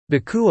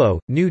Bakuo,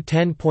 new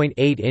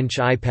 10.8-inch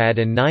iPad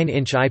and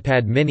 9-inch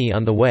iPad mini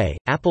on the way.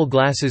 Apple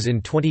Glasses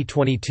in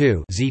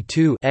 2022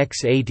 Z2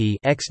 X80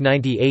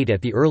 X98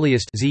 at the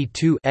earliest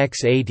Z2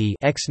 X80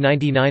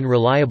 X99.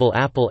 Reliable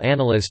Apple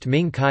analyst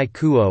Ming-Chi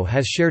Kuo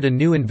has shared a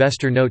new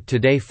investor note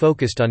today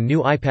focused on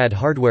new iPad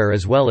hardware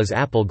as well as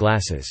Apple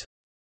Glasses.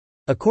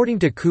 According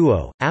to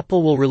Kuo,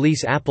 Apple will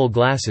release Apple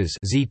Glasses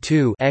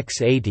Z2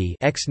 X80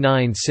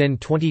 X9 SIN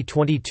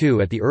 2022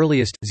 at the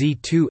earliest,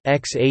 Z2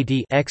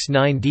 X80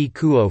 X9D.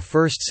 Kuo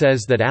first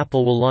says that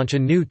Apple will launch a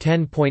new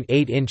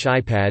 10.8-inch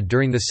iPad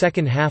during the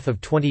second half of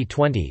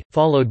 2020,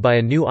 followed by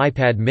a new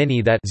iPad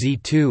mini that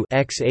Z2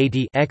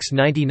 X80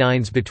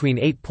 X99s between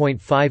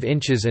 8.5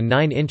 inches and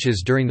 9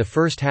 inches during the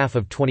first half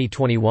of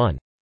 2021.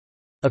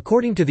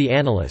 According to the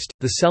analyst,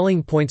 the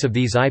selling points of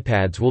these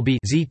iPads will be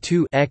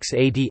Z2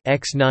 X80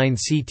 X9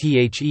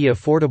 CTHE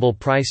affordable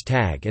price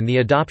tag and the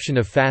adoption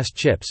of fast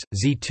chips,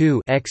 Z2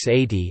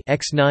 X80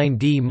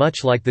 X9D.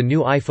 Much like the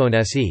new iPhone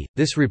SE,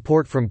 this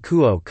report from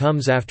Kuo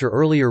comes after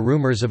earlier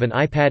rumors of an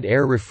iPad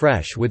Air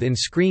refresh with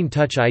in-screen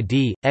Touch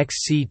ID,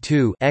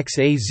 XC2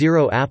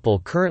 XA0. Apple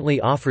currently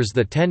offers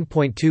the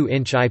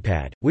 10.2-inch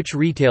iPad, which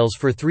retails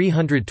for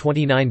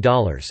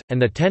 $329,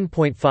 and the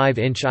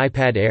 10.5-inch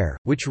iPad Air,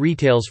 which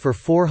retails for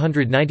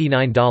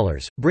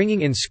 $499,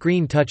 bringing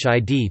in-screen Touch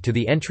ID to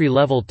the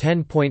entry-level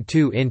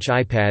 10.2-inch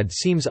iPad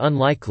seems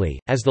unlikely,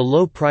 as the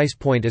low price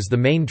point is the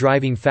main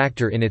driving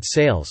factor in its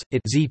sales.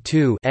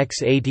 Z2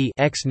 X80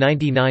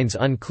 X99s.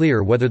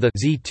 Unclear whether the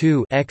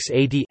Z2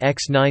 X80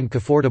 X9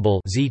 affordable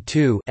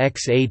Z2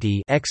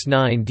 X80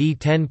 X9D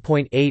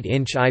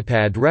 10.8-inch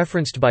iPad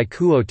referenced by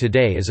Kuo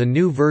today is a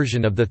new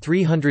version of the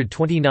 $329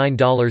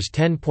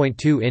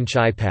 10.2-inch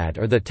iPad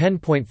or the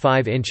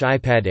 10.5-inch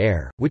iPad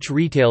Air, which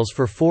retails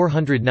for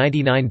 $499.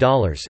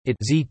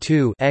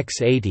 Z2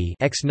 X80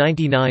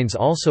 X99s.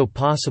 Also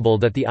possible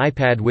that the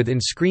iPad with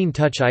in-screen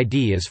Touch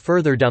ID is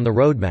further down the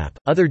roadmap.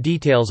 Other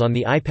details on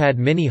the iPad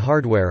mini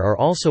hardware are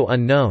also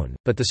unknown,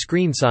 but the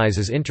screen size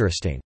is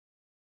interesting.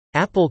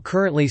 Apple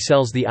currently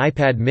sells the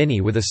iPad mini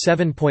with a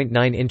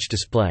 7.9-inch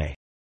display.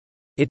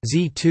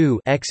 Z2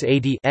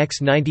 X80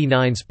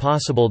 X99s.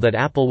 Possible that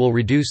Apple will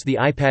reduce the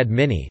iPad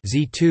mini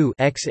Z2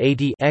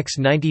 X80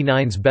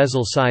 X99's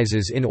bezel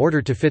sizes in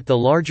order to fit the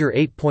larger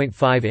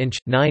 8.5-inch,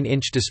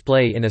 9-inch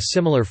display in a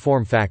similar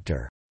form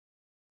factor.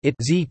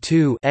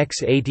 Z2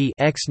 X80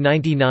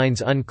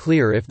 X99's.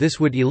 Unclear if this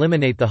would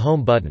eliminate the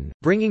home button,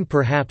 bringing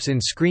perhaps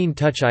in-screen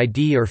Touch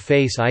ID or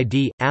Face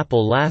ID.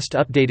 Apple last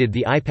updated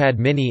the iPad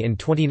mini in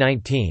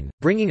 2019,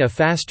 bringing a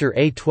faster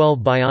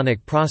A12 Bionic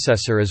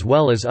processor as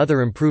well as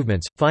other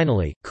improvements.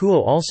 Finally,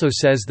 Kuo also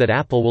says that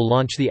Apple will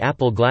launch the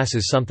Apple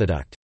Glasses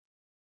Something.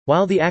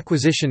 While the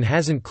acquisition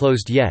hasn't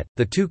closed yet,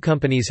 the two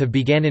companies have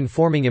began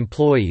informing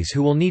employees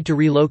who will need to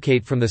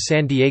relocate from the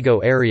San Diego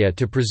area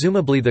to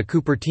presumably the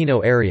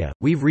Cupertino area.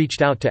 We've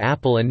reached out to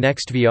Apple and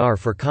NextVR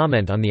for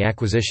comment on the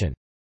acquisition.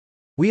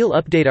 We'll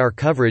update our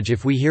coverage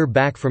if we hear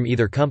back from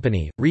either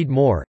company. Read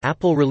more.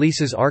 Apple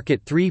releases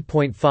ARKit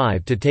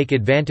 3.5 to take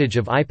advantage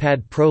of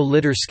iPad Pro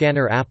lidar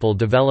scanner. Apple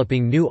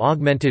developing new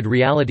augmented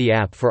reality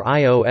app for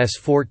iOS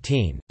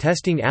 14,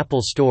 testing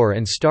Apple Store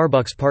and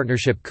Starbucks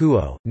partnership.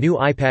 Kuo, new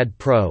iPad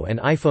Pro and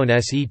iPhone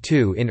SE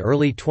 2 in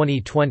early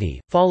 2020,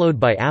 followed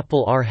by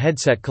Apple R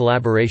headset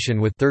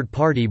collaboration with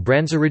third-party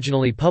brands.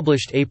 Originally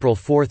published April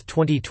 4,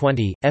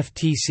 2020,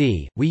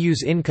 FTC, we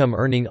use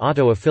income-earning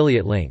auto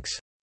affiliate links.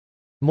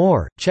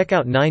 More, check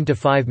out 9 to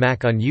 5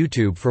 Mac on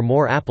YouTube for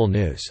more Apple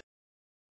news.